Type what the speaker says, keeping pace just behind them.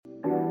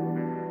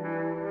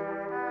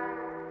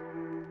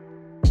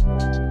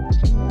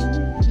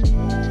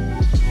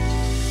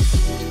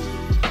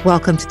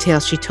Welcome to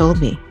Tales She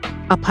Told Me,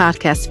 a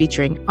podcast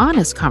featuring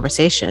honest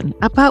conversation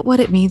about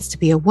what it means to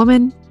be a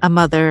woman, a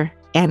mother,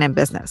 and in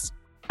business.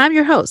 I'm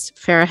your host,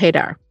 Farah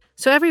Haydar.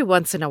 So every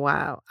once in a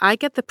while, I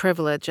get the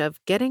privilege of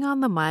getting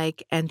on the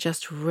mic and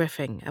just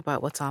riffing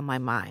about what's on my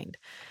mind.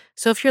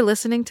 So if you're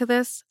listening to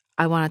this,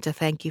 I wanted to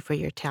thank you for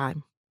your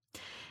time.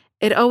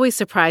 It always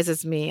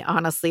surprises me,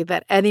 honestly,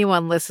 that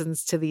anyone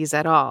listens to these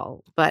at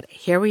all. But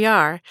here we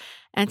are.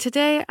 And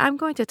today I'm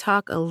going to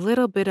talk a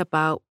little bit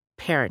about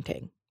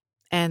parenting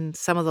and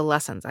some of the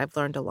lessons I've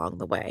learned along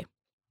the way.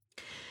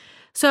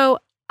 So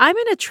I'm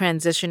in a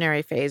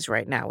transitionary phase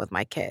right now with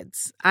my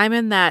kids. I'm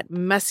in that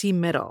messy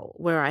middle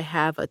where I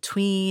have a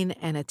tween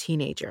and a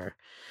teenager.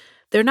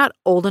 They're not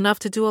old enough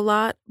to do a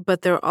lot,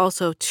 but they're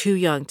also too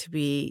young to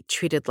be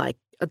treated like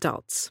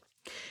adults.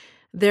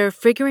 They're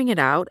figuring it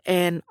out,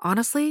 and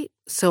honestly,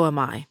 so am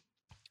I.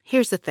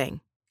 Here's the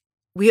thing.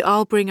 We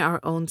all bring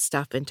our own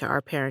stuff into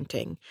our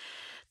parenting.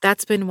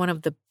 That's been one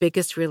of the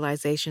biggest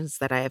realizations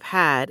that I have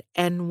had,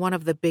 and one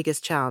of the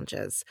biggest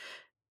challenges,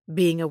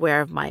 being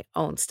aware of my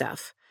own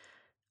stuff.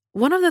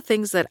 One of the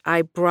things that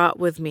I brought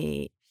with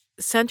me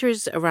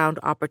centers around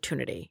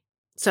opportunity.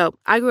 So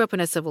I grew up in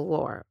a civil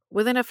war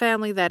within a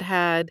family that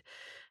had,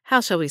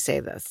 how shall we say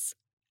this,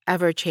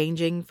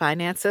 ever-changing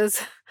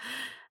finances.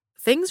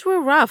 Things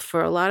were rough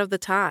for a lot of the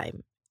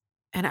time.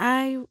 And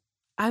I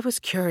was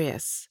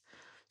curious,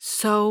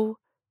 so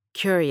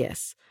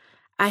curious.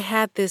 I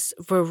had this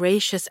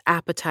voracious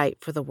appetite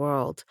for the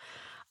world.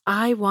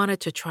 I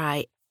wanted to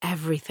try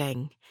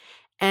everything.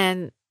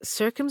 And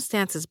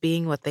circumstances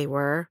being what they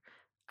were,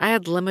 I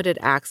had limited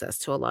access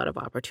to a lot of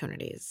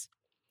opportunities.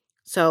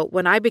 So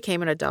when I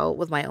became an adult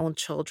with my own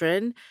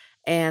children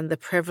and the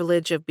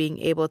privilege of being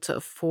able to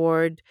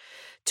afford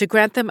to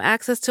grant them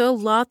access to a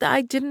lot that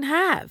I didn't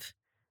have.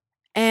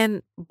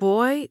 And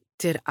boy,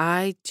 did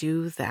I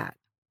do that.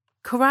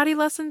 Karate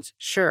lessons?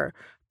 Sure.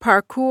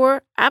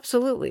 Parkour?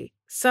 Absolutely.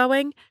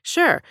 Sewing?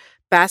 Sure.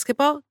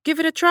 Basketball? Give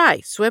it a try.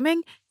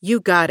 Swimming?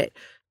 You got it.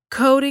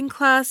 Coding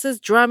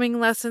classes, drumming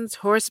lessons,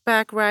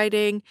 horseback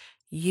riding,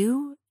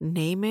 you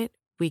name it,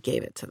 we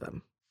gave it to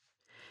them.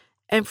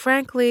 And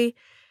frankly,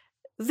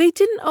 they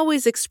didn't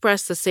always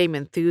express the same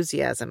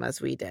enthusiasm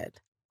as we did.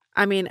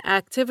 I mean,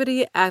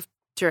 activity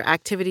after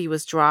activity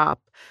was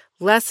dropped,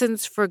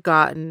 lessons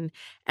forgotten,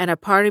 and a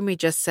part of me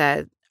just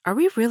said, are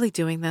we really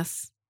doing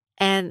this?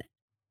 And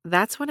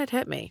that's when it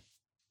hit me.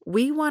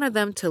 We wanted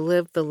them to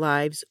live the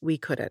lives we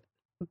couldn't,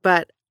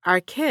 but our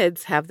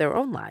kids have their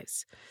own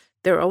lives,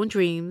 their own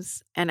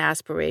dreams and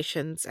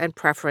aspirations and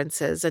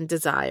preferences and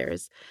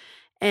desires.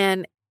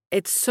 And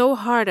it's so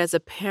hard as a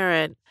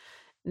parent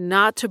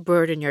not to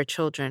burden your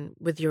children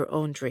with your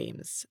own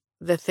dreams,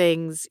 the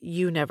things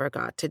you never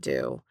got to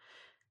do,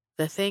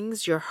 the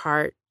things your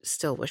heart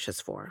still wishes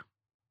for.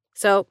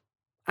 So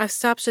I've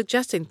stopped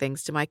suggesting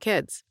things to my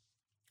kids.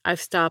 I've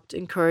stopped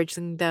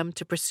encouraging them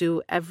to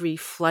pursue every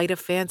flight of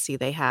fancy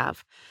they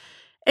have.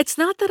 It's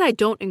not that I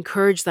don't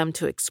encourage them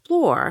to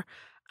explore.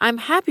 I'm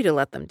happy to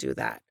let them do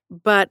that.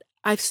 But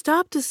I've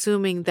stopped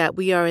assuming that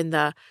we are in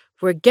the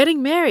we're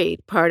getting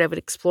married part of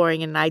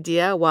exploring an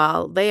idea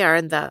while they are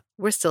in the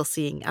we're still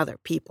seeing other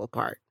people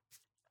part.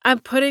 I'm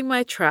putting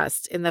my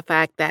trust in the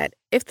fact that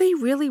if they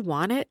really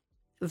want it,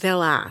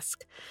 they'll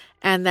ask.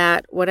 And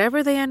that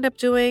whatever they end up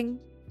doing,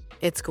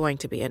 it's going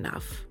to be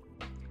enough.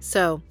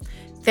 So,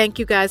 thank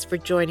you guys for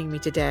joining me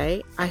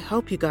today. I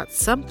hope you got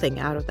something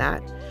out of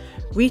that.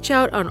 Reach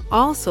out on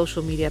all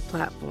social media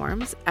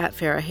platforms at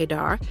Farah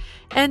Haydar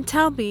and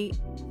tell me,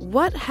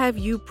 what have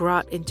you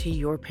brought into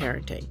your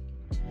parenting?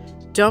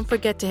 Don't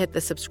forget to hit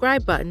the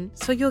subscribe button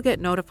so you'll get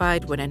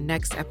notified when a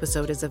next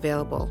episode is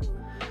available.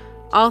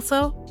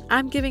 Also,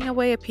 I'm giving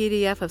away a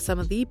PDF of some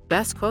of the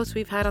best quotes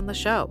we've had on the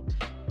show,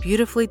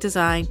 beautifully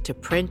designed to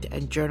print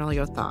and journal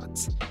your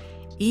thoughts.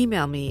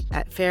 Email me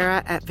at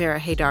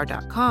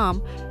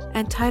farah@farahhaydar.com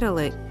and title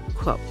it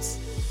Quotes.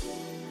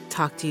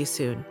 Talk to you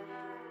soon.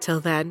 Till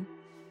then,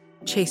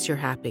 chase your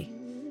happy.